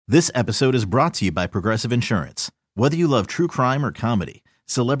This episode is brought to you by Progressive Insurance. Whether you love true crime or comedy,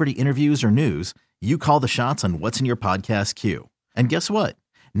 celebrity interviews or news, you call the shots on what's in your podcast queue. And guess what?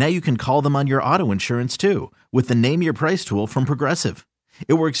 Now you can call them on your auto insurance too with the Name Your Price tool from Progressive.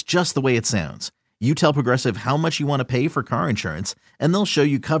 It works just the way it sounds. You tell Progressive how much you want to pay for car insurance, and they'll show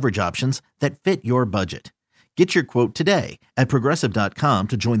you coverage options that fit your budget. Get your quote today at Progressive.com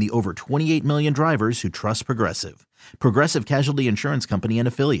to join the over 28 million drivers who trust Progressive. Progressive Casualty Insurance Company and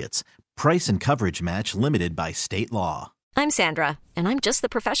Affiliates. Price and coverage match limited by state law. I'm Sandra, and I'm just the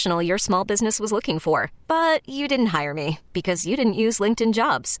professional your small business was looking for. But you didn't hire me because you didn't use LinkedIn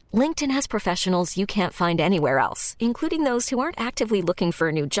Jobs. LinkedIn has professionals you can't find anywhere else, including those who aren't actively looking for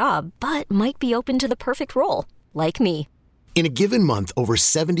a new job, but might be open to the perfect role, like me. In a given month, over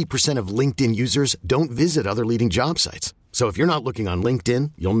 70% of LinkedIn users don't visit other leading job sites. So if you're not looking on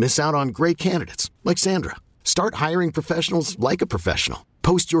LinkedIn, you'll miss out on great candidates like Sandra. Start hiring professionals like a professional.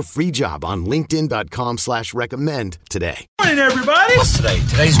 Post your free job on linkedin.com/recommend today. Morning, everybody. What's today?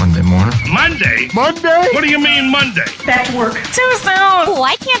 Today's Monday morning. Monday? Monday? What do you mean Monday? Back to work. Too soon. Oh,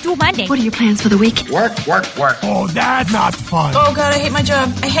 I can't do Monday. What are your plans for the week? Work. Oh, that's not fun. Oh, God, I hate my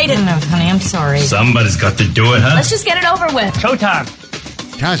job. I hate it. No, honey, I'm sorry. Somebody's got to do it, huh? Let's just get it over with.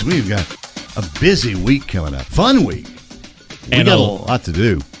 Showtime. Guys, we've got a busy week coming up. Fun week. We got a lot to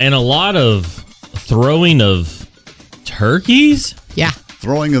do. And a lot of throwing of turkeys? Yeah.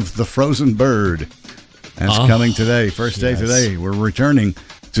 Throwing of the frozen bird. That's coming today. First day today. We're returning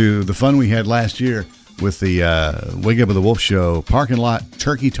to the fun we had last year with the Wake Up with the Wolf Show parking lot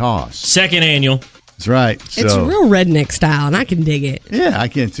turkey toss. Second annual. That's right. It's real redneck style, and I can dig it. Yeah, I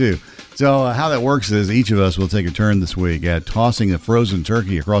can too. So how that works is each of us will take a turn this week at tossing a frozen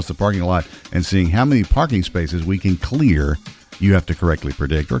turkey across the parking lot and seeing how many parking spaces we can clear. You have to correctly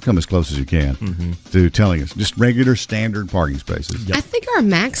predict or come as close as you can to telling us. Just regular, standard parking spaces. I think our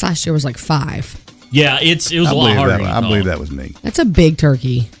max last year was like 5. Yeah, it was a lot harder. I believe that was me. That's a big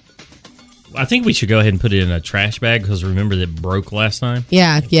turkey. I think we should go ahead and put it in a trash bag because remember that broke last time?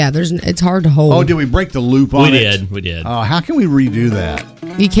 Yeah. It's hard to hold. Oh, did we break the loop on it? We did. Oh, how can we redo that?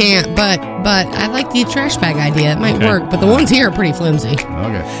 You can't, but I like the trash bag idea. It might work, but the ones here are pretty flimsy. Okay.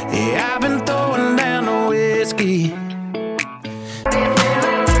 Yeah, I've been throwing down the whiskey.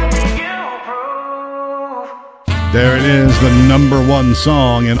 There it is, the number one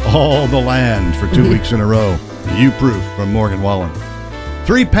song in all the land for 2 weeks in a row. You Proof from Morgan Wallen.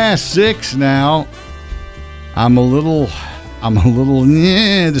 6:03 now. I'm a little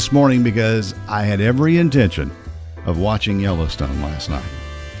this morning because I had every intention of watching Yellowstone last night.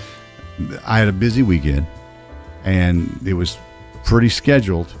 I had a busy weekend, and it was pretty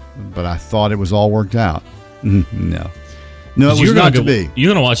scheduled, but I thought it was all worked out. No, it was not to be. You're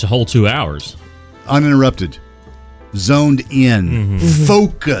going to watch the whole 2 hours. Uninterrupted. Zoned in,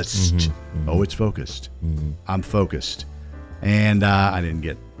 focused. Oh, it's focused. I'm focused, and I didn't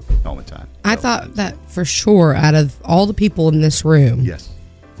get all the time. I thought that for sure, out of all the people in this room,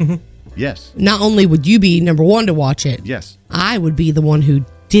 yes, not only would you be number one to watch it, yes, I would be the one who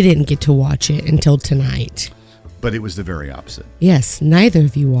didn't get to watch it until tonight. But it was the very opposite. Yes, neither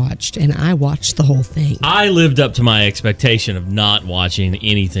of you watched, and I watched the whole thing. I lived up to my expectation of not watching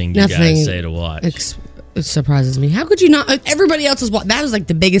anything you guys say to watch. It surprises me. How could you not? Everybody else was watching. That was like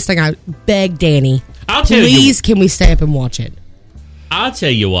the biggest thing. I begged Danny, please, can we stay up and watch it? I'll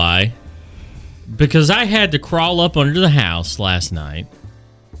tell you why. Because I had to crawl up under the house last night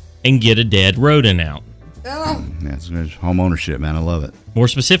and get a dead rodent out. That's home ownership, man. I love it. More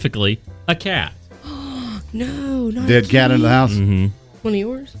specifically, a cat. No, not dead cat in the house. One of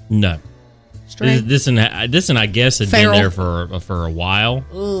yours? No. This and I guess had Feral. been there for a while.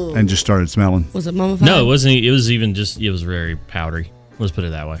 Ugh. And just started smelling. Was it mummified? No, it wasn't. It was even just. It was very powdery. Let's put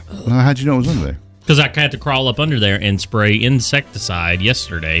it that way. Well, how'd you know it was under there? Because I had to crawl up under there and spray insecticide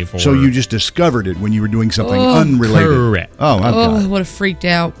yesterday. So you just discovered it when you were doing something unrelated. Correct. Oh, I would have freaked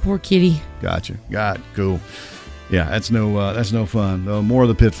out. Poor kitty. Gotcha. Cool. Yeah, that's no fun. More of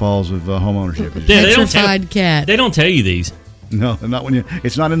the pitfalls of home ownership. Petrified cat. They don't tell you these. No, not when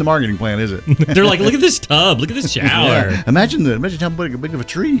it's not in the marketing plan, is it? They're like, look at this tub, look at this shower. Yeah. Imagine how big of a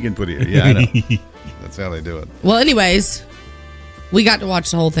tree you can put here. Yeah, I know. That's how they do it. Well, anyways, we got to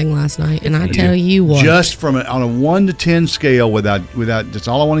watch the whole thing last night, and I tell you what, just on a 1 to 10 scale, without that's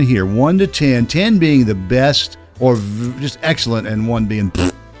all I want to hear. 1 to 10, 10 being the best or just excellent, and 1 being.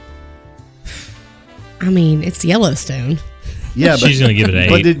 I mean, it's Yellowstone. Yeah, but she's gonna give it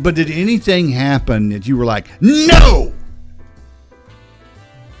an 8. But did anything happen that you were like, no?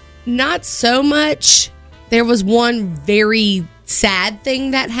 Not so much. There was one very sad thing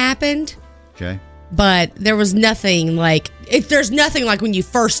that happened. Okay. But there was nothing like there's nothing like when you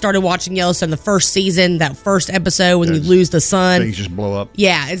first started watching Yellowstone, the first season, that first episode when you lose the sun, things just blow up.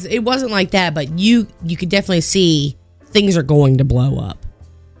 Yeah, it wasn't like that, but you could definitely see things are going to blow up.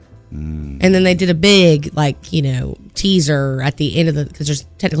 And then they did a big teaser at the end of because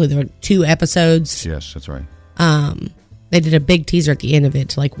there were 2 episodes. Yes, that's right. They did a big teaser at the end of it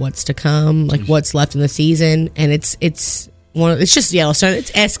to what's to come, what's left in the season, and it's just Yellowstone.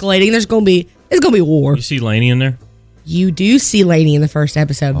 It's escalating. It's gonna be war. You see Lainey in there? You do see Lainey in the first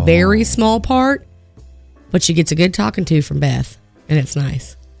episode. Very small part, but she gets a good talking to from Beth, and it's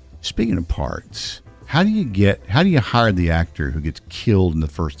nice. Speaking of parts, how do you hire the actor who gets killed in the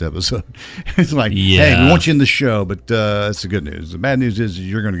first episode? It's like, hey, we want you in the show, but that's the good news. The bad news is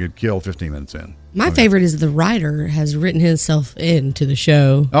you're going to get killed 15 minutes in. My favorite is the writer has written himself into the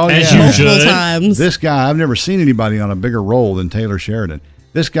show. Oh, as multiple times. This guy, I've never seen anybody on a bigger role than Taylor Sheridan.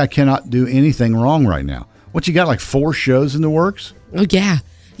 This guy cannot do anything wrong right now. What, you got 4 shows in the works? Oh, yeah.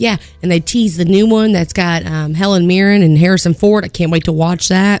 Yeah, and they teased the new one that's got Helen Mirren and Harrison Ford. I can't wait to watch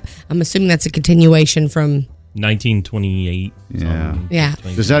that. I'm assuming that's a continuation from 1928. Yeah.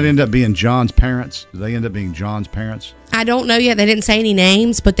 Does that end up being John's parents? Do they end up being John's parents? I don't know yet. They didn't say any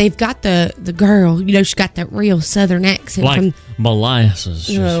names, but they've got the girl. She's got that real Southern accent. Like molasses.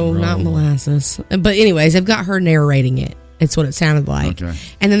 No, not molasses. But anyways, they've got her narrating it. It's what it sounded like. Okay.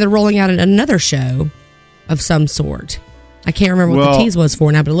 And then they're rolling out another show of some sort. I can't remember what the tease was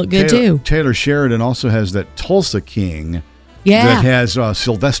for now, but it looked good too. Taylor Sheridan also has that Tulsa King that has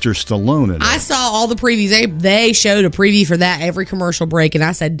Sylvester Stallone in it. I saw all the previews. They showed a preview for that every commercial break, and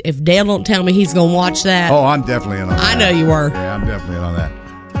I said, if Dale don't tell me he's going to watch that. Oh, I'm definitely in on that. I know you were. Yeah, I'm definitely in on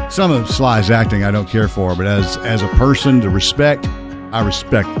that. Some of Sly's acting I don't care for, but as a person to respect, I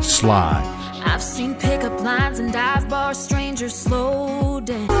respect Sly. I've seen pickup lines and dive bars, strangers slow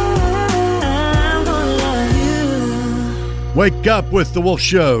down. Wake up with the Wolf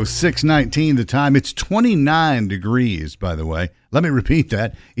Show, 6:19 the time. It's 29 degrees, by the way. Let me repeat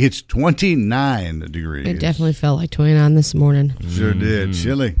that. It's 29 degrees. It definitely felt like 29 this morning. Sure did.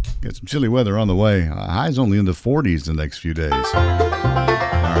 Chilly. Got some chilly weather on the way. High's only in the 40s the next few days. All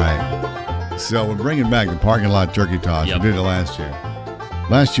right. So we're bringing back the parking lot turkey toss. Yep. We did it last year.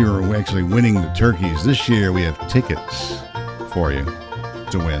 Last year we were actually winning the turkeys. This year we have tickets for you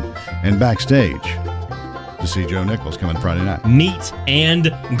to win. And backstage to see Joe Nichols coming Friday night. Meet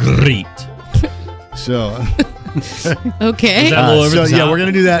and greet. So, okay. Yeah, we're going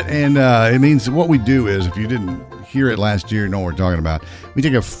to do that. And it means what we do is, if you didn't hear it last year, you know what we're talking about. We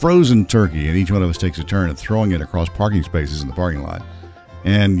take a frozen turkey, and each one of us takes a turn at throwing it across parking spaces in the parking lot.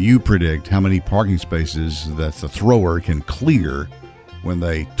 And you predict how many parking spaces that the thrower can clear when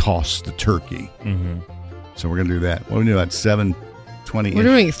they toss the turkey. Mm-hmm. So we're going to do that. What are we doing about 7:20? We're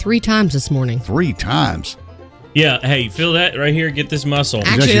doing it 3 times this morning. 3 times? Yeah, hey, feel that right here? Get this muscle.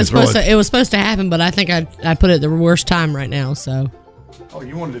 Actually, it was supposed to happen, but I think I put it at the worst time right now, so. Oh,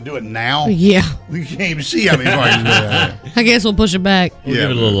 you wanted to do it now? Yeah. You can't even see how many parking spaces. I guess we'll push it back. We'll give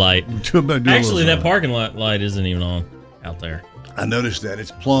it a little light. Actually, that light. parking lot light isn't even on out there. I noticed that.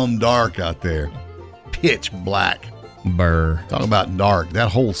 It's plumb dark out there. Pitch black. Burr. Talk about dark. That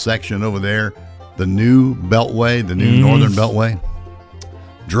whole section over there, the new Beltway, the new Northern Beltway,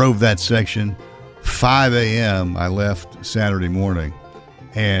 drove that section. 5 a.m. I left Saturday morning,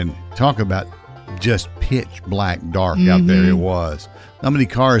 and talk about just pitch black dark out there. It was. Not many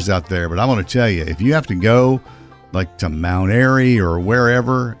cars out there, but I'm going to tell you, if you have to go like to Mount Airy or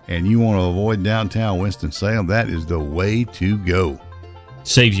wherever, and you want to avoid downtown Winston-Salem, that is the way to go.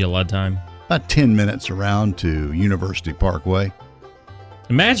 Saves you a lot of time. About 10 minutes around to University Parkway.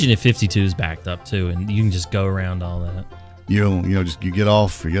 Imagine if 52 is backed up too, and you can just go around all that. You get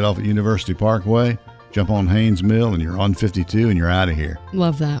off at University Parkway, jump on Haynes Mill, and you're on 52, and you're out of here.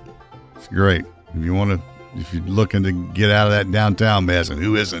 Love that. It's great. If you're looking to get out of that downtown mess, and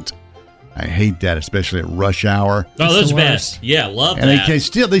who isn't? I hate that, especially at rush hour. Oh, those best. Yeah, love that.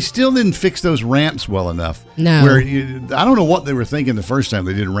 And they still didn't fix those ramps well enough. No. I don't know what they were thinking the first time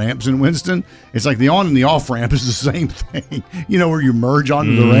they did ramps in Winston. It's like the on and the off ramp is the same thing. Where you merge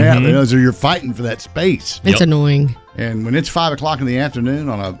onto the ramp, so you're fighting for that space. It's annoying. And when it's 5 o'clock in the afternoon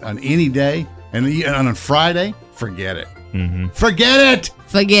on any day, and on a Friday, forget it. Mm-hmm. Forget it.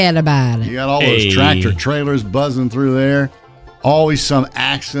 Forget about it. You got all those tractor trailers buzzing through there. Always some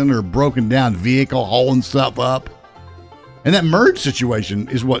accident or broken down vehicle hauling stuff up. And that merge situation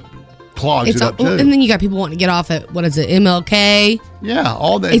is what clogs it up too. And then you got people wanting to get off at, MLK? Yeah,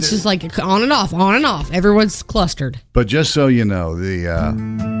 all that. It's just like on and off. Everyone's clustered. But just so you know, the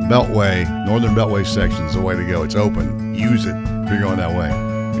Beltway, Northern Beltway section is the way to go. It's open. Use it if you're going that way.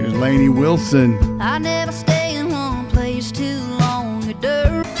 Here's Lainey Wilson. I never stay in one place too long.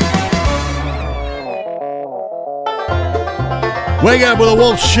 Wake up with a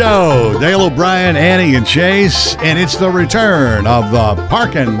Wolf Show. Dale O'Brien, Annie, and Chase, and it's the return of the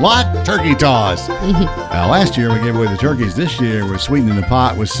Parking Lot Turkey Toss. Last year we gave away the turkeys. This year we're sweetening the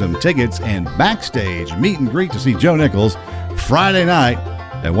pot with some tickets and backstage meet and greet to see Joe Nichols Friday night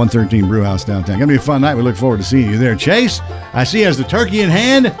at 113 Brewhouse downtown. Gonna be a fun night. We look forward to seeing you there. Chase, I see he has the turkey in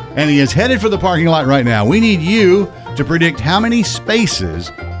hand, and he is headed for the parking lot right now. We need you to predict how many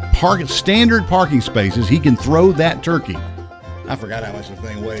spaces, standard parking spaces, he can throw that turkey. I forgot how much the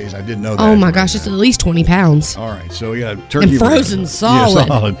thing weighs. I didn't know that. Oh my gosh, it's at least 20 pounds. All right, so we got a turkey. And frozen solid. Yeah,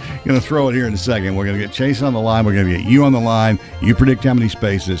 solid. Going to throw it here in a second. We're going to get Chase on the line. We're going to get you on the line. You predict how many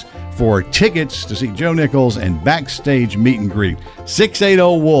spaces for tickets to see Joe Nichols and backstage meet and greet.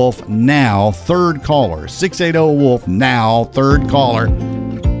 680-WOLF, now third caller. 680-WOLF, now third caller.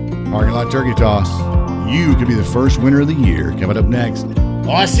 Parking Lot Turkey Toss. You could be the first winner of the year. Coming up next.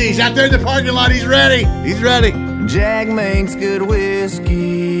 Oh, I see. He's out there in the parking lot. He's ready. He's ready. Jack makes good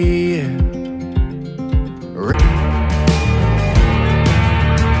whiskey.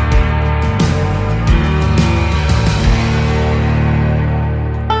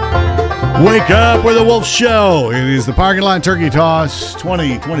 Wake up with a Wolf Show. It is the Parking Lot Turkey Toss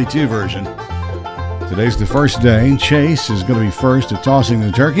 2022 version. Today's the first day. Chase is going to be first at tossing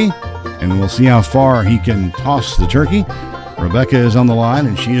the turkey, and we'll see how far he can toss the turkey. Rebecca is on the line,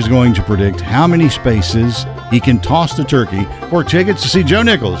 and she is going to predict how many spaces he can toss the turkey for tickets to see Joe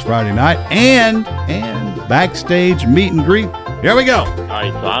Nichols Friday night and backstage meet and greet. Here we go. All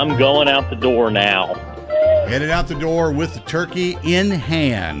right, so I'm going out the door now. Headed out the door with the turkey in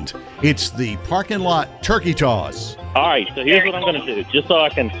hand. It's the Parking Lot Turkey Toss. All right, so here's what I'm going to do, just so I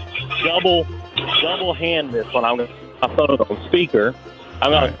can double hand this when I'm going to put my phone on speaker. I'm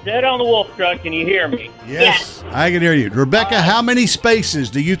going to sit on the Wolf truck. Can you hear me? Yes, I can hear you. Rebecca, how many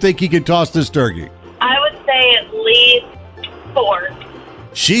spaces do you think he can toss this turkey? I would say at least 4.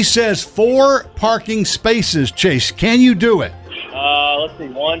 She says 4 parking spaces. Chase, can you do it? Let's see,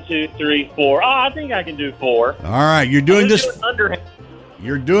 1, 2, 3, 4. Oh, I think I can do 4. All right, you're doing this.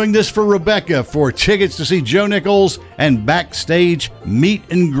 You're doing this for Rebecca for tickets to see Joe Nichols and backstage meet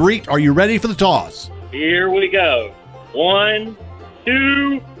and greet. Are you ready for the toss? Here we go. 1,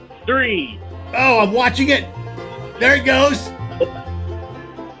 2, 3. Oh, I'm watching it. There it goes.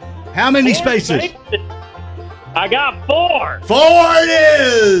 How many spaces? I got 4. 4 it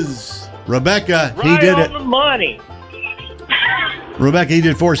is. Rebecca, he did it. Right on the money. Rebecca, he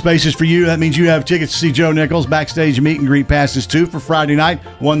did 4 spaces for you. That means you have tickets to see Joe Nichols, backstage meet and greet passes too for Friday night,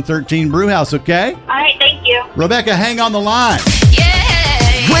 113 Brewhouse, okay? All right, thank you. Rebecca, hang on the line. Yeah.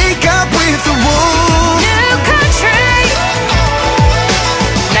 Wake up with the Wolf. New country.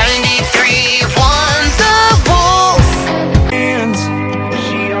 93.1 The Wolf. And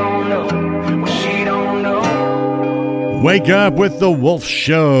she don't know. She don't know. Wake up with the Wolf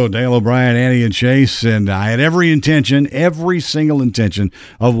Show. Dale O'Brien, Annie, and Chase. And I had every single intention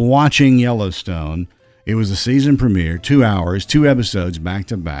of watching Yellowstone. It was a season premiere, 2 hours, 2 episodes back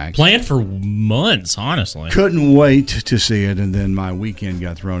to back. Planned for months, honestly. Couldn't wait to see it, and then my weekend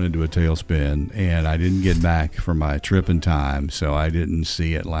got thrown into a tailspin, and I didn't get back for my trip in time, so I didn't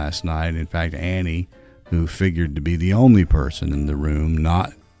see it last night. In fact, Annie, who figured to be the only person in the room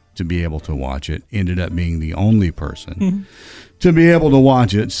not to be able to watch it, ended up being the only person to be able to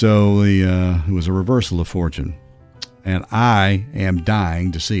watch it, so it was a reversal of fortune. And I am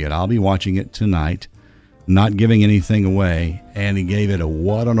dying to see it. I'll be watching it tonight. Not giving anything away, and he gave it a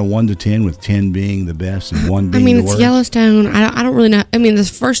what on a 1 to 10, with 10 being the best and 1 being the worst? It's Yellowstone. I don't really know. I mean, the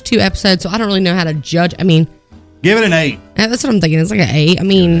first 2 episodes, so I don't really know how to judge. I mean, give it an 8. That's what I'm thinking. It's like an 8. I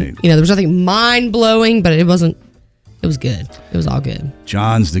mean, there was nothing mind blowing, but it wasn't. It was good. It was all good.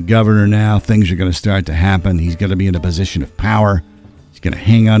 John's the governor now. Things are going to start to happen. He's going to be in a position of power. He's going to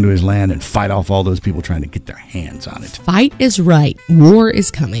hang on to his land and fight off all those people trying to get their hands on it. Fight is right. War is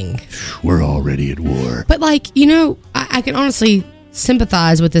coming. We're already at war. But I can honestly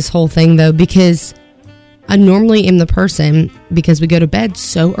sympathize with this whole thing, though, because I normally am the person, because we go to bed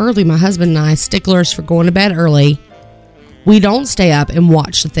so early. My husband and I, sticklers for going to bed early. We don't stay up and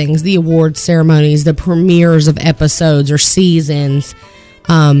watch the things, the awards ceremonies, the premieres of episodes or seasons.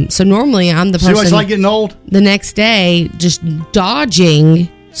 So normally I'm the person. See what it's like getting old? The next day, just dodging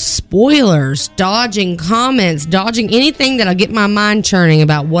spoilers, dodging comments, dodging anything that'll get my mind churning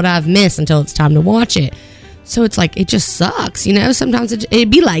about what I've missed until it's time to watch it. So it's like, it just sucks, you know? Sometimes it'd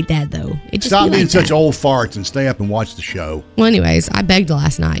be like that, though. It just Stop be being like such that. old farts and stay up and watch the show. Well, anyways, I begged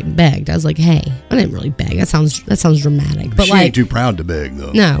last night. I was like, hey, I didn't really beg. That sounds dramatic. But she like, ain't too proud to beg,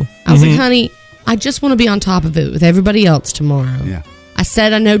 though. no. I was like, honey, I just want to be on top of it with everybody else tomorrow. Yeah. I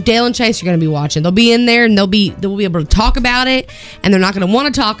said, I know Dale and Chase are going to be watching. They'll be in there and they'll be able to talk about it, and they're not going to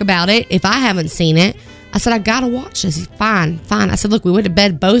want to talk about it if I haven't seen it. I said, I got to watch this. Fine. I said, look, we went to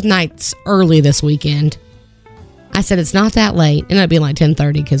bed both nights early this weekend. I said, it's not that late. It ended up being like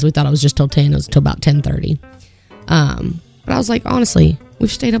 10:30 because we thought it was just till 10. It was till about 10:30. But I was like, honestly,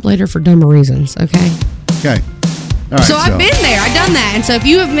 we've stayed up later for dumber reasons, okay? Okay. All right, so I've been there. I've done that. And so if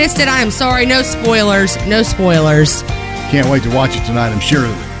you have missed it, I am sorry. No spoilers. No spoilers. Can't wait to watch it tonight. I'm sure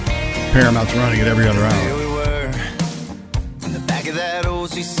that Paramount's running it every other hour. We were in the back of that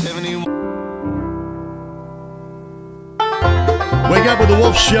OC-71. Wake up with the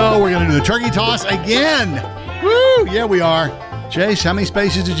Wolf Show. We're going to do the turkey toss again. Woo! Yeah, we are. Chase, how many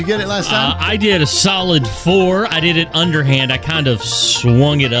spaces did you get it last time? I did a solid 4. I did it underhand. I kind of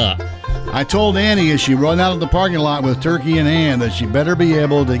swung it up. I told Annie as she run out of the parking lot with turkey in hand that she better be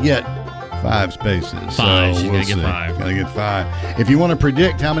able to get 5 spaces. 5. So She's going to get 5. Going to get 5. If you want to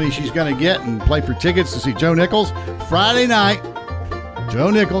predict how many she's going to get and play for tickets to see Joe Nichols, Friday night.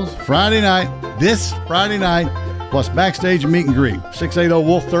 Joe Nichols, Friday night. This Friday night. Plus backstage meet and greet.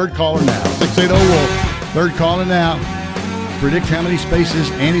 680-WOLF, third caller now. 680-WOLF. Third caller now. Predict how many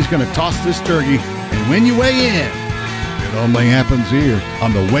spaces Annie's going to toss this turkey. And when you weigh in, it only happens here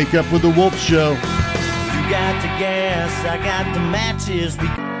on the Wake Up with the Wolf Show. You got the gas, I got the matches.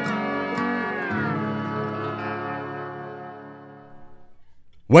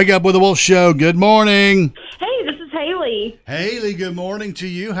 Wake Up with the Wolf Show. Good morning. Hey, this is Haley. Haley, good morning to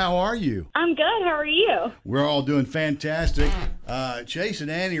you. How are you? I'm good. How are you? We're all doing fantastic. Chase and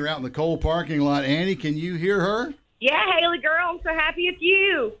Annie are out in the Cole parking lot. Annie, can you hear her? Yeah, Haley girl, I'm so happy it's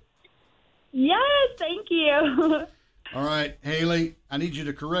you. Yes, thank you. All right, Haley, I need you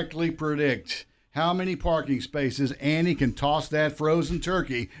to correctly predict how many parking spaces Annie can toss that frozen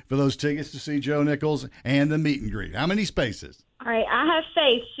turkey for those tickets to see Joe Nichols and the meet and greet. How many spaces? All right, I have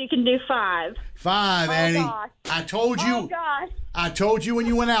faith she can do 5. 5, Annie. Gosh. I told you. Oh, gosh. I told you when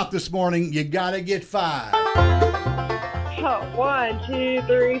you went out this morning, you got to get 5. Oh, 1, 2,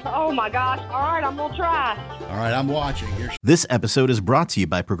 3. Oh, my gosh. All right, I'm going to try. All right, I'm watching. Here. This episode is brought to you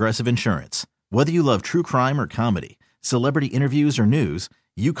by Progressive Insurance. Whether you love true crime or comedy, celebrity interviews or news,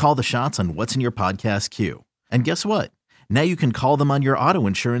 you call the shots on what's in your podcast queue. And guess what? Now you can call them on your auto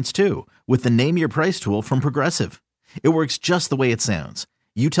insurance too with the Name Your Price tool from Progressive. It works just the way it sounds.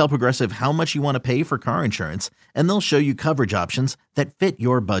 You tell Progressive how much you want to pay for car insurance, and they'll show you coverage options that fit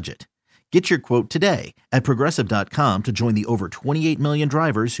your budget. Get your quote today at Progressive.com to join the over 28 million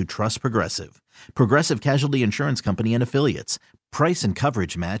drivers who trust Progressive. Progressive Casualty Insurance Company and Affiliates. Price and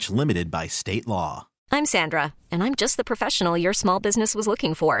coverage match limited by state law. I'm Sandra, and I'm just the professional your small business was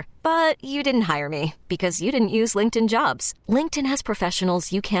looking for. But you didn't hire me because you didn't use LinkedIn Jobs. LinkedIn has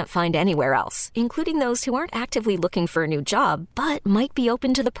professionals you can't find anywhere else, including those who aren't actively looking for a new job, but might be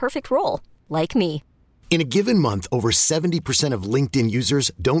open to the perfect role, like me. In a given month, over 70% of LinkedIn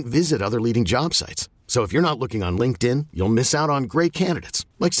users don't visit other leading job sites. So if you're not looking on LinkedIn, you'll miss out on great candidates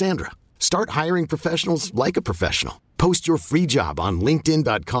like Sandra. Start hiring professionals like a professional. Post your free job on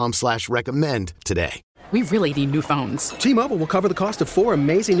linkedin.com/recommend today. We really need new phones. T-Mobile will cover the cost of 4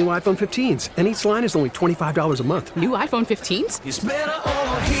 amazing new iPhone 15s, and each line is only $25 a month. New iPhone 15s? It's better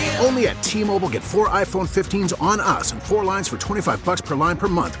over here. Only at T-Mobile, get 4 iPhone 15s on us and 4 lines for $25 per line per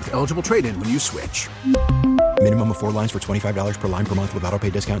month with eligible trade-in when you switch. Minimum of 4 lines for $25 per line per month with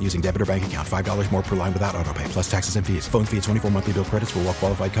autopay discount using debit or bank account. $5 more per line without autopay, plus taxes and fees. Phone fee at 24 monthly bill credits for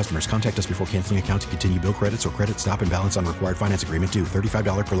well-qualified customers. Contact us before canceling account to continue bill credits or credit stop and balance on required finance agreement due.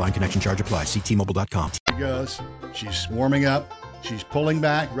 $35 per line connection charge applies. See T-Mobile.com. She goes. She's warming up. She's pulling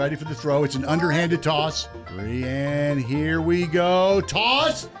back, ready for the throw. It's an underhanded toss. And here we go.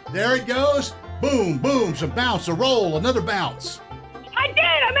 Toss. There it goes. Boom, boom. Some bounce, a roll, another bounce. I did.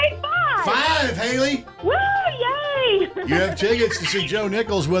 I made 5. 5, Haley. Woo, yay. You have tickets to see Joe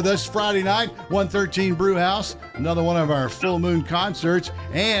Nichols with us Friday night, 113 Brew House, another one of our full moon concerts,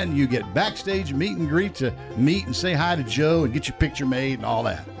 and you get backstage meet and greet to meet and say hi to Joe and get your picture made and all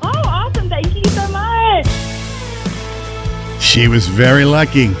that. Oh, awesome. Thank you so much. She was very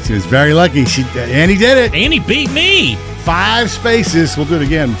lucky. Annie did it. Annie beat me. 5 spaces. We'll do it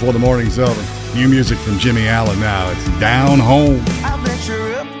again before the morning's over. New music from Jimmy Allen now. It's Down Home. I bet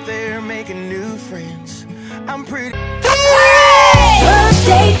you're up there making new friends. I'm pretty.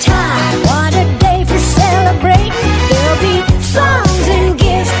 Birthday time, what a day for celebrating. There'll be songs and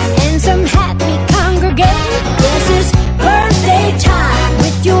gifts and some happy congregating.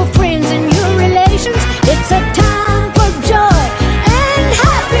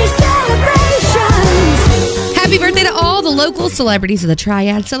 celebrities of the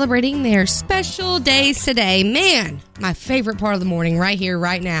Triad celebrating their special days today. Man, my favorite part of the morning right here,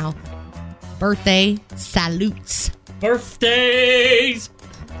 right now. Birthday salutes. Birthdays!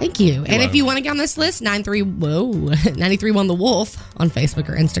 Thank you. And if you want to get on this list, 931 The Wolf on Facebook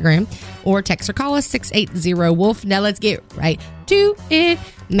or Instagram, or text or call us 680-WOLF. Now let's get right to it.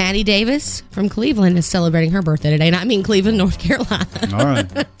 Maddie Davis from Cleveland is celebrating her birthday today. And I mean Cleveland, North Carolina. All right.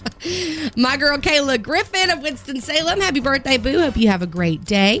 My girl Kayla Griffin of Winston-Salem. Happy birthday, boo. Hope you have a great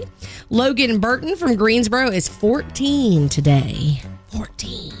day. Logan Burton from Greensboro is 14 today.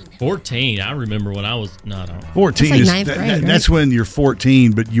 14. I remember when I was 14 like is ninth grade, that's when you're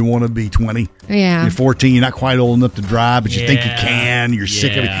 14, but you want to be 20. Yeah. You're 14. You're not quite old enough to drive, but you think you can. You're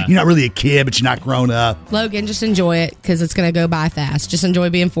sick of it. You're not really a kid, but you're not grown up. Logan, just enjoy it because it's going to go by fast. Just enjoy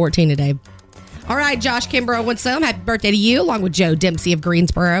being 14 today. All right, Josh Kimbrough of Winston-Salem, happy birthday to you, along with Joe Dempsey of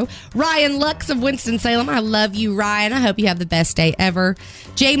Greensboro. Ryan Lux of Winston-Salem, I love you, Ryan. I hope you have the best day ever.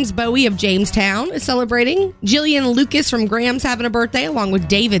 James Bowie of Jamestown is celebrating. Jillian Lucas from Graham's having a birthday, along with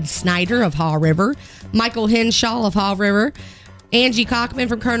David Snyder of Haw River. Michael Henshaw of Haw River. Angie Cockman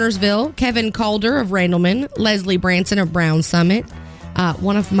from Kernersville. Kevin Calder of Randleman. Leslie Branson of Brown Summit.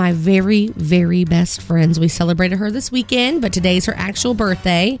 One of my very, very best friends. We celebrated her this weekend, but today's her actual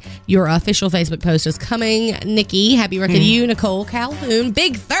birthday. Your official Facebook post is coming. Nikki, happy birthday to you. Nicole Calhoun,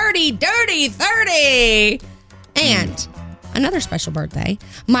 big 30, dirty 30. And another special birthday.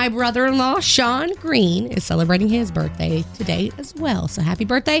 My brother-in-law, Sean Green, is celebrating his birthday today as well. So happy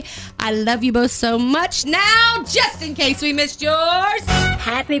birthday. I love you both so much. Now, just in case we missed yours,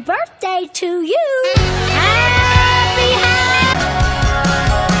 Happy birthday to you. Happy.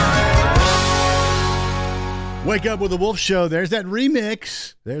 Wake Up with the Wolf Show. There's that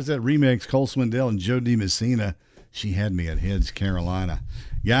remix. Cole Swindell and Joe DiMessina. She had me at Heads, Carolina.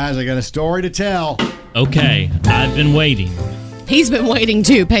 Guys, I got a story to tell. Okay, I've been waiting. He's been waiting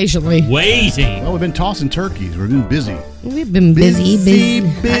too, patiently. Waiting. Well, we've been tossing turkeys. We've been busy. We've been busy.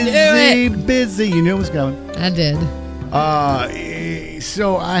 Busy. You knew it was coming. I did.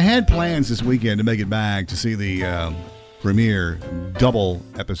 So I had plans this weekend to make it back to see the premiere double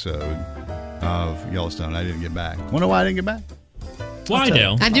episode of Yellowstone. I didn't get back. Wonder why I didn't get back? Why,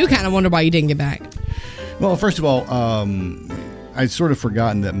 Dale? I do kind of wonder why you didn't get back. Well, first of all, I'd sort of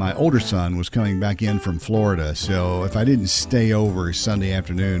forgotten that my older son was coming back in from Florida. So if I didn't stay over Sunday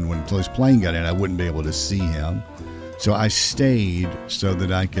afternoon until his plane got in, I wouldn't be able to see him. So I stayed so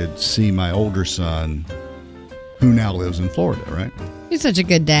that I could see my older son, who now lives in Florida, right? You're such a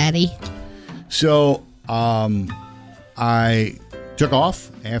good daddy. So I took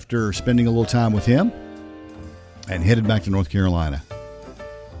off after spending a little time with him and headed back to North Carolina.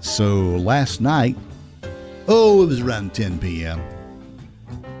 So last night, it was around 10 p.m.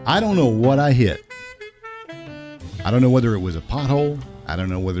 I don't know what I hit. I don't know whether it was a pothole. I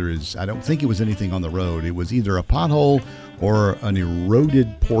don't think it was anything on the road. It was either a pothole or an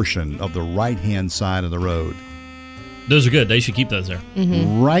eroded portion of the right-hand side of the road. Those are good. They should keep those there.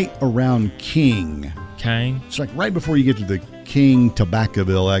 Mm-hmm. Right around King. It's like right before you get to the King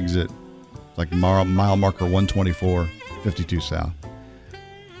Tobaccoville exit, like mile marker 124, 52 South.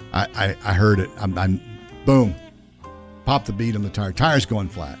 I heard it. I'm boom. Pop the bead on the tire. Tire's going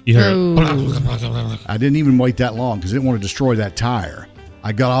flat. You heard it. I didn't even wait that long because I didn't want to destroy that tire.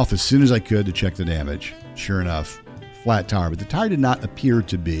 I got off as soon as I could to check the damage. Sure enough, flat tire. But the tire did not appear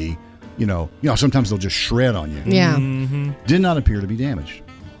to be, you know, sometimes they'll just shred on you. Yeah. Mm-hmm. Did not appear to be damaged.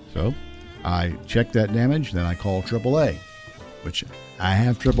 So I checked that damage, then I called AAA, which I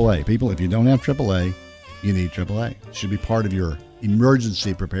have AAA. People, if you don't have AAA, you need AAA. It should be part of your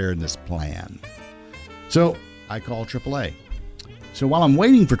emergency preparedness plan. So I called AAA. So while I'm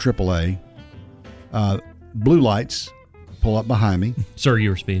waiting for AAA, blue lights pull up behind me. Sir, you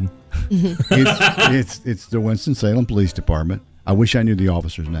were speeding. It's the Winston-Salem Police Department. I wish I knew the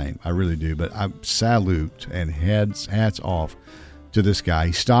officer's name. I really do. But I salute and hats off to this guy.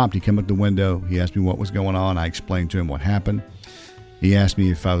 He stopped. He came up the window. He asked me what was going on. I explained to him what happened. He asked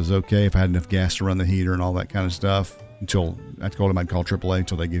me if I was okay, if I had enough gas to run the heater and all that kind of stuff. Until I told him I'd call AAA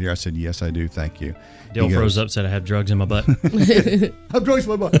until they get here. I said, yes, I do. Thank you. Dale froze up, said I have drugs in my butt. I have drugs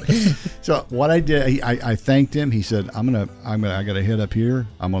in my butt. So what I did, I thanked him. He said, I got to head up here.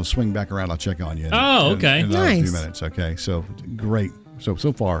 I'm going to swing back around. I'll check on you. Okay. In a few minutes. Okay. So great. So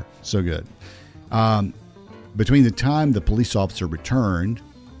far, so good. Between the time the police officer returned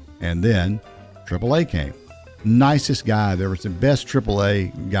and then AAA came. Nicest guy I've ever seen. Best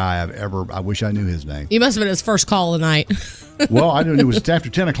AAA guy I've ever. I wish I knew his name. You must have been his first call of the night. Well, I knew it was after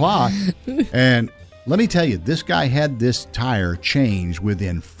 10 o'clock, and Let me tell you, this guy had this tire changed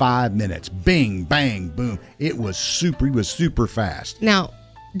within 5 minutes. Bing, bang, boom. He was super fast. Now,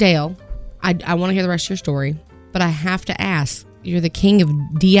 Dale, I want to hear the rest of your story, but I have to ask. You're the king of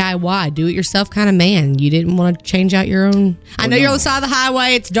DIY, do-it-yourself kind of man. You didn't want to change out your own. I know you're on the side of the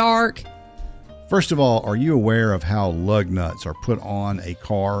highway. It's dark. First of all, are you aware of how lug nuts are put on a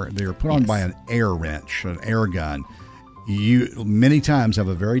car? They are put on by an air wrench, an air gun. You many times have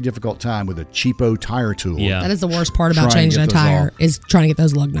a very difficult time with a cheapo tire tool. Yeah, that is the worst part about changing a tire is trying to get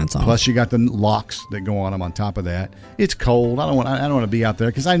those lug nuts off. Plus, you got the locks that go on them. On top of that, it's cold. I don't want to be out there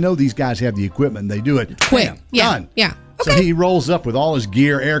because I know these guys have the equipment. And they do it quick. Bam, Yeah, done. yeah. So he rolls up with all his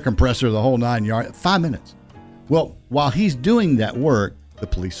gear, air compressor, the whole 9 yards. 5 minutes. Well, while he's doing that work, the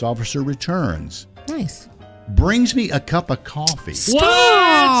police officer returns. Nice. Brings me a cup of coffee.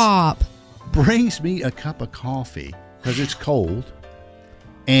 Stop. Brings me a cup of coffee. Because it's cold,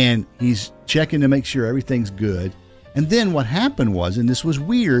 and he's checking to make sure everything's good. And then what happened was, and this was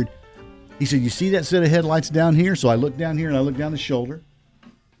weird, he said, you see that set of headlights down here? So I looked down here, and I looked down the shoulder.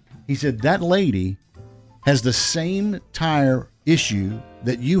 He said, that lady has the same tire issue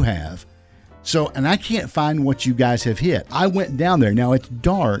that you have. So, and I can't find what you guys have hit. I went down there. Now, it's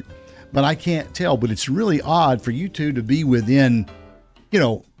dark, but I can't tell. But it's really odd for you two to be within,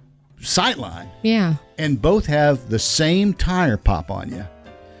 sightline. Yeah. And both have the same tire pop on you.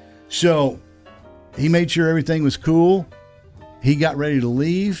 So he made sure everything was cool. He got ready to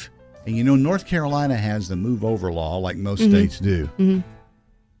leave. And North Carolina has the move over law like most states do. Mm-hmm.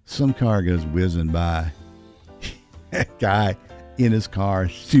 Some car goes whizzing by. That guy in his car,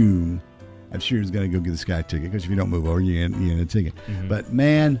 soon. I'm sure he's going to go get this guy a ticket because if you don't move over, you get a ticket. Mm-hmm. But,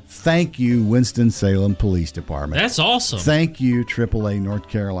 man, thank you, Winston-Salem Police Department. That's awesome. Thank you, AAA North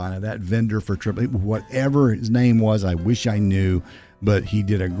Carolina. That vendor for AAA, whatever his name was, I wish I knew. But he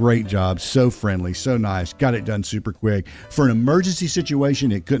did a great job. So friendly, so nice. Got it done super quick. For an emergency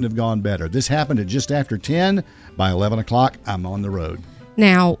situation, it couldn't have gone better. This happened at just after 10. By 11 o'clock, I'm on the road.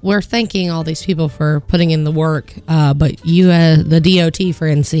 Now, we're thanking all these people for putting in the work, but you, the DOT for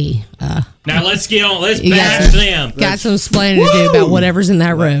NC. Now let's get on. Let's bash them. Got some explaining to do about whatever's in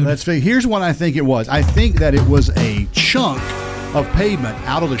that road. Here's what I think it was. I think that it was a chunk of pavement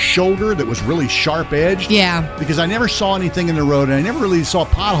out of the shoulder that was really sharp edged. Yeah. Because I never saw anything in the road, and I never really saw a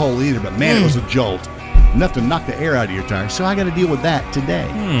pothole either. But man, it was a jolt. Enough to knock the air out of your tire. So I got to deal with that today.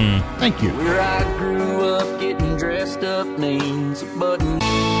 Thank you. Where I grew up, getting dressed up means a button.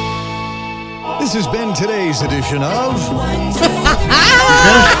 This has been today's edition of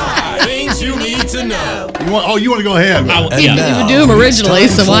Things You Need to Know. You want to go ahead? You would do them originally,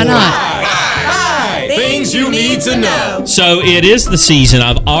 so why not? Things You Need to Know. So it is the season.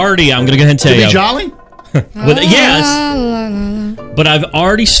 I'm going to go ahead and tell you. Be jolly? Yes. But I've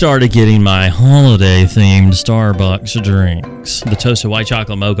already started getting my holiday-themed Starbucks drinks. The Toasted White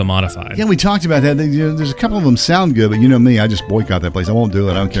Chocolate Mocha Modified. Yeah, we talked about that. There's a couple of them sound good, but you know me, I just boycott that place. I won't do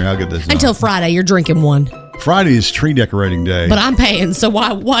it. I don't care how good this is. Until Friday, you're drinking one. Friday is tree decorating day. But I'm paying, so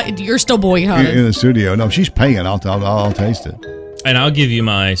why you're still boycotting? In the studio. No, she's paying. I'll taste it. And I'll give you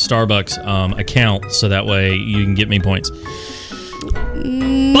my Starbucks account so that way you can get me points.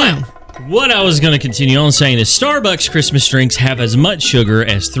 But what I was going to continue on saying is Starbucks Christmas drinks have as much sugar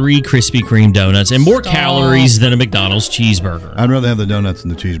as 3 Krispy Kreme donuts and more calories than a McDonald's cheeseburger. I'd rather have the donuts than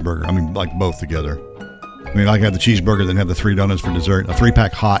the cheeseburger. I mean, like both together. I mean, I have the cheeseburger than have the 3 donuts for dessert. A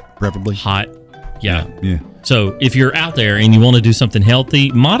 3-pack hot, preferably. Hot. Yeah. Yeah. So if you're out there and you want to do something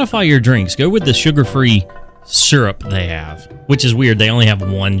healthy, modify your drinks. Go with the sugar-free syrup they have, which is weird. They only have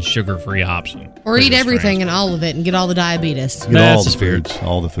one sugar-free option. Or eat everything and all of it and get all the diabetes. Get all the foods.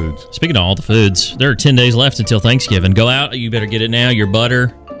 All the foods. Speaking of all the foods, there are 10 days left until Thanksgiving. Go out. You better get it now. Your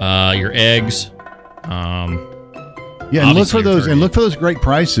butter, your eggs. Yeah, and look for those great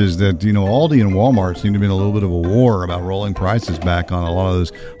prices that Aldi and Walmart seem to be in a little bit of a war about rolling prices back on a lot of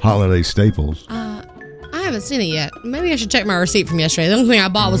those holiday staples. I haven't seen it yet. Maybe I should check my receipt from yesterday. The only thing I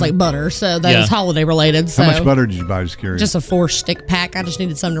bought was like butter, so that was holiday related. So. How much butter did you buy? Just curious. Just a 4-stick pack. I just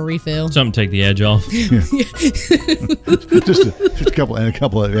needed something to refill. Something to take the edge off. just a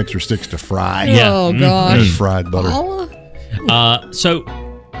couple of extra sticks to fry. Yeah. Oh gosh, fried butter. So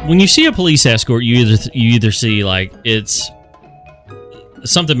when you see a police escort, you either see like it's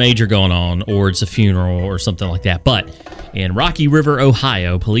something major going on, or it's a funeral or something like that. But in Rocky River,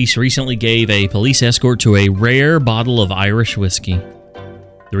 Ohio, police recently gave a police escort to a rare bottle of Irish whiskey.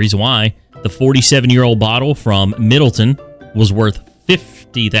 The reason why, the 47-year-old bottle from Middleton was worth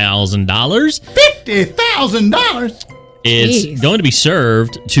 $50,000. $50,000? It's going to be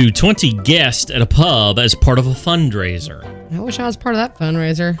served to 20 guests at a pub as part of a fundraiser. I wish I was part of that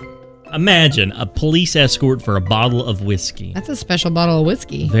fundraiser. Imagine a police escort for a bottle of whiskey. That's a special bottle of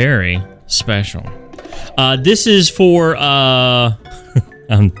whiskey. Very special. This is for, I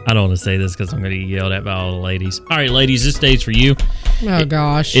don't want to say this because I'm going to get yelled at by all the ladies. All right, ladies, this day's for you. Oh,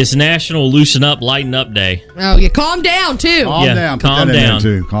 gosh. It's National Loosen Up, Lighten Up Day. Oh, yeah. Calm down, too. Calm down. Put Calm that in down.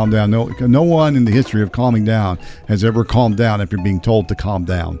 there, too. Calm down. No one in the history of calming down has ever calmed down after being told to calm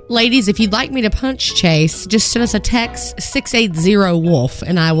down. Ladies, if you'd like me to punch Chase, just send us a text 680-WOLF,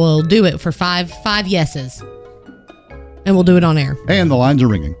 and I will do it for five yeses. And we'll do it on air. And the lines are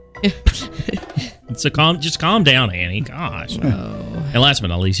ringing. So just calm down, Annie. Gosh. Oh. And last but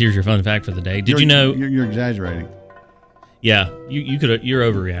not least, here's your fun fact for the day. Did you know? You're exaggerating. Yeah, you're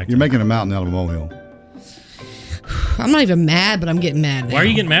overreacting. You're making a mountain out of a molehill. I'm not even mad, but I'm getting mad now. Why are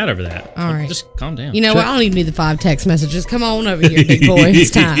you getting mad over that? All right. Just calm down. You know what? I don't even need the 5 text messages. Come on over here, big boy. It's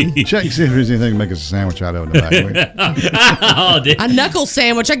time. Check and see if there's anything to make us a sandwich out of in the back. A knuckle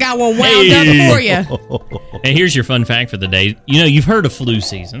sandwich. I got one wound up for you. And here's your fun fact for the day. You know, you've heard of flu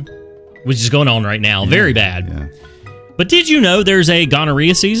season, which is going on right now. Very bad. Yeah. But did you know there's a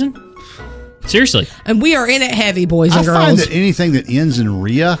gonorrhea season? Seriously. And we are in it heavy, boys and girls. I find that anything that ends in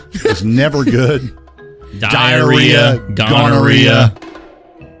rhea is never good. Diarrhea, gonorrhea.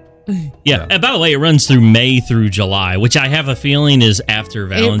 Yeah. And by the way, it runs through May through July, which I have a feeling is after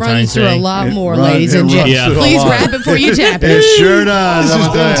Valentine's Day. It runs through Day. a lot more, ladies and gentlemen. Please grab it before you tap it. It sure does. This has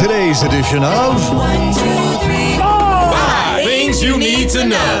been today's edition of 5 things you need to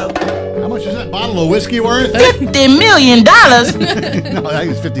know. How much is that bottle of whiskey worth? $50 million. No, I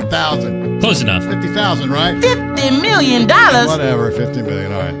think it's 50,000. Close enough. 50,000, right? $50 million. Whatever, 50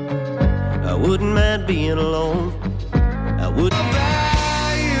 million. All right. I wouldn't mind being alone. I wouldn't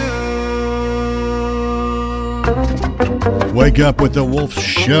Wake up with the Wolf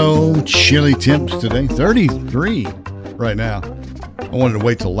Show. Chilly temps today, 33 right now. I wanted to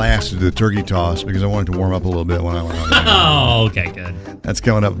wait till last to do the turkey toss because I wanted to warm up a little bit when I went on there. Oh, okay, good. That's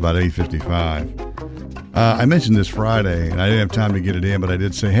coming up about 8:55. I mentioned this Friday, and I didn't have time to get it in, but I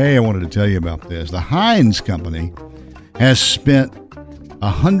did say, hey, I wanted to tell you about this. The Heinz Company has spent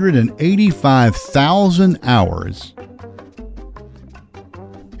 185,000 hours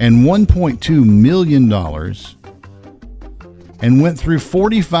and $1.2 million and went through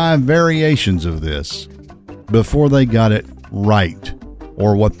 45 variations of this before they got it right,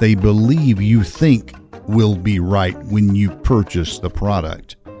 or what they believe you think will be right when you purchase the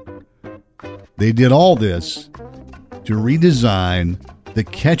product. They did all this to redesign the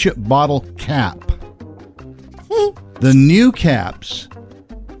ketchup bottle cap. The new caps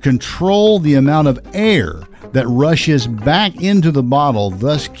control the amount of air that rushes back into the bottle,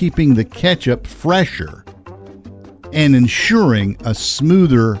 thus keeping the ketchup fresher and ensuring a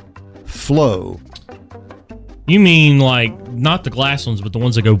smoother flow. You mean like not the glass ones, but the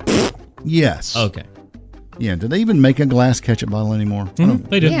ones that go... Yes. Okay. Yeah, do they even make a glass ketchup bottle anymore?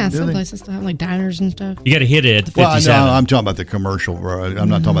 They do. Yeah, Do some they? places still have like diners and stuff. You got to hit it at the 57. Well, I'm talking about the commercial. I'm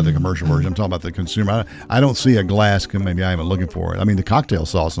not talking about the commercial version. I'm talking about the consumer. I don't see a glass. Maybe I am looking for it. I mean, the cocktail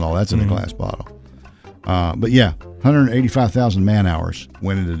sauce and all that's in a glass bottle. But yeah, 185,000 man hours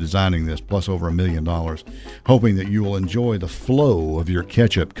went into designing this, plus over $1 million, hoping that you will enjoy the flow of your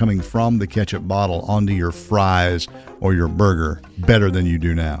ketchup coming from the ketchup bottle onto your fries or your burger better than you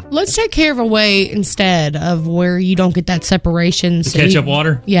do now. Let's take care of a way instead of where you don't get that separation. The ketchup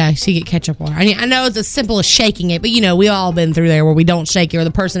water? Yeah, so you get ketchup water. I mean, I know it's as simple as shaking it, but you know, we all been through there where we don't shake it or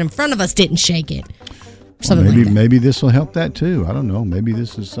the person in front of us didn't shake it. Or something like that. Maybe this will help that too. I don't know. Maybe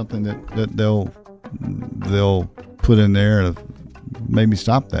this is something that they'll put in there to maybe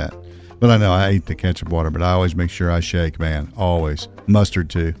stop that. But I know I eat the ketchup water, but I always make sure I shake, man. Always. Mustard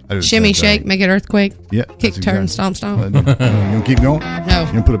too. Shimmy, shake, make it earthquake. Yeah. Kick, turn, stomp, stomp. You gonna keep going? No.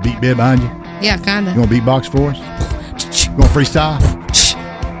 You gonna put a beat bed behind you? Yeah, kind You of. gonna beatbox for us? You gonna freestyle?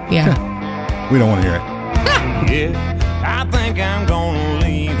 Yeah. We don't want to hear it. Yeah, I think I'm gonna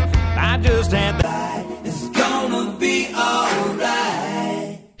leave. I just had the... It's gonna be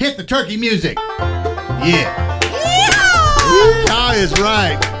alright. Hit the turkey music. Yeah. Yeehaw is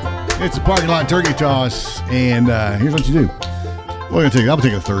right. It's a parking lot turkey toss, and here's what you do. We're gonna I'm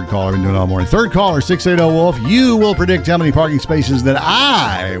taking a third caller. I've been doing it all morning. Third caller, 680-WOLF. You will predict how many parking spaces that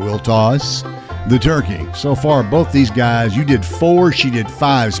I will toss the turkey. So far, both these guys, you did 4, she did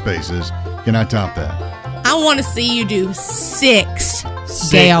 5 spaces. Can I top that? I want to see you do 6,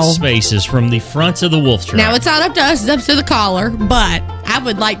 6 Gail. spaces from the front of the wolf truck. Now, it's not up to us, it's up to the caller, but I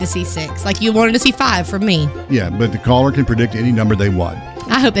would like to see 6. Like you wanted to see 5 from me. Yeah, but the caller can predict any number they want.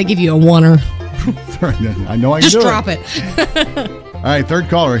 I hope they give you a 1-er. I know I can Just do drop it. All right, third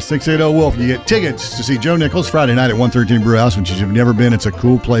caller, 680-WOLF. You get tickets to see Joe Nichols Friday night at 113 Brew House, which if you've never been, it's a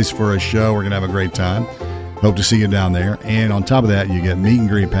cool place for a show. We're going to have a great time. Hope to see you down there. And on top of that, you get meet and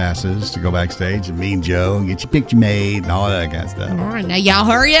greet passes to go backstage and meet Joe and get your picture made and all that kind of stuff. All right, now y'all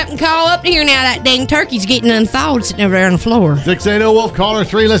hurry up and call up here now. That dang turkey's getting unthawed sitting over there on the floor. 680-WOLF, caller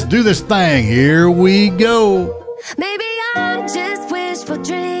 3. Let's do this thing. Here we go. Maybe I'm just wishful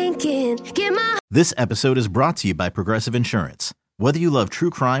drinking. This episode is brought to you by Progressive Insurance. Whether you love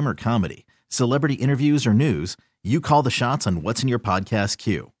true crime or comedy, celebrity interviews or news, you call the shots on what's in your podcast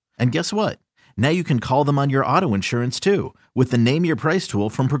queue. And guess what? Now you can call them on your auto insurance too with the Name Your Price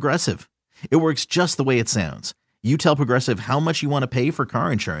tool from Progressive. It works just the way it sounds. You tell Progressive how much you want to pay for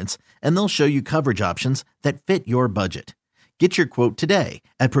car insurance, and they'll show you coverage options that fit your budget. Get your quote today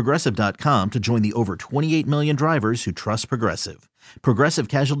at Progressive.com to join the over 28 million drivers who trust Progressive. Progressive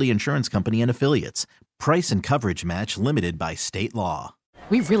Casualty Insurance Company and Affiliates. Price and coverage match limited by state law.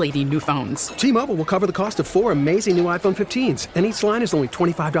 We really need new phones. T-Mobile will cover the cost of 4 amazing new iPhone 15s, and each line is only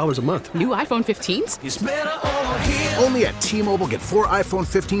 $25 a month. New iPhone 15s? It's better over here. Only at T-Mobile, get 4 iPhone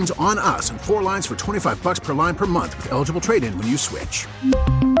 15s on us and 4 lines for $25 per line per month with eligible trade-in when you switch.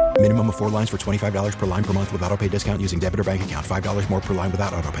 Minimum of 4 lines for $25 per line per month with autopay discount using debit or bank account. $5 more per line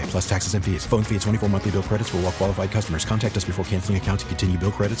without autopay, plus taxes and fees. Phone fee at 24 monthly bill credits for well-qualified customers. Contact us before canceling account to continue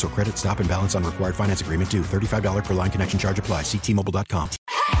bill credits or credit stop and balance on required finance agreement due. $35 per line connection charge applies. See T-Mobile.com.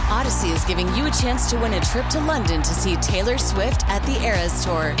 Odyssey is giving you a chance to win a trip to London to see Taylor Swift at the Eras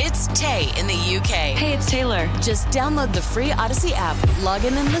Tour. It's Tay in the UK. Hey, it's Taylor. Just download the free Odyssey app, log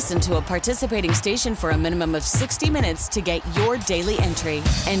in and listen to a participating station for a minimum of 60 minutes to get your daily entry.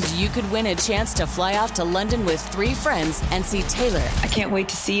 And you could win a chance to fly off to London with 3 friends and see Taylor. I can't wait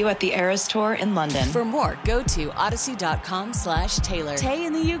to see you at the Eras Tour in London. For more, go to odyssey.com/Taylor. Tay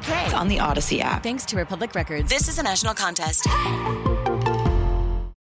in the UK. On the Odyssey app. Thanks to Republic Records. This is a national contest.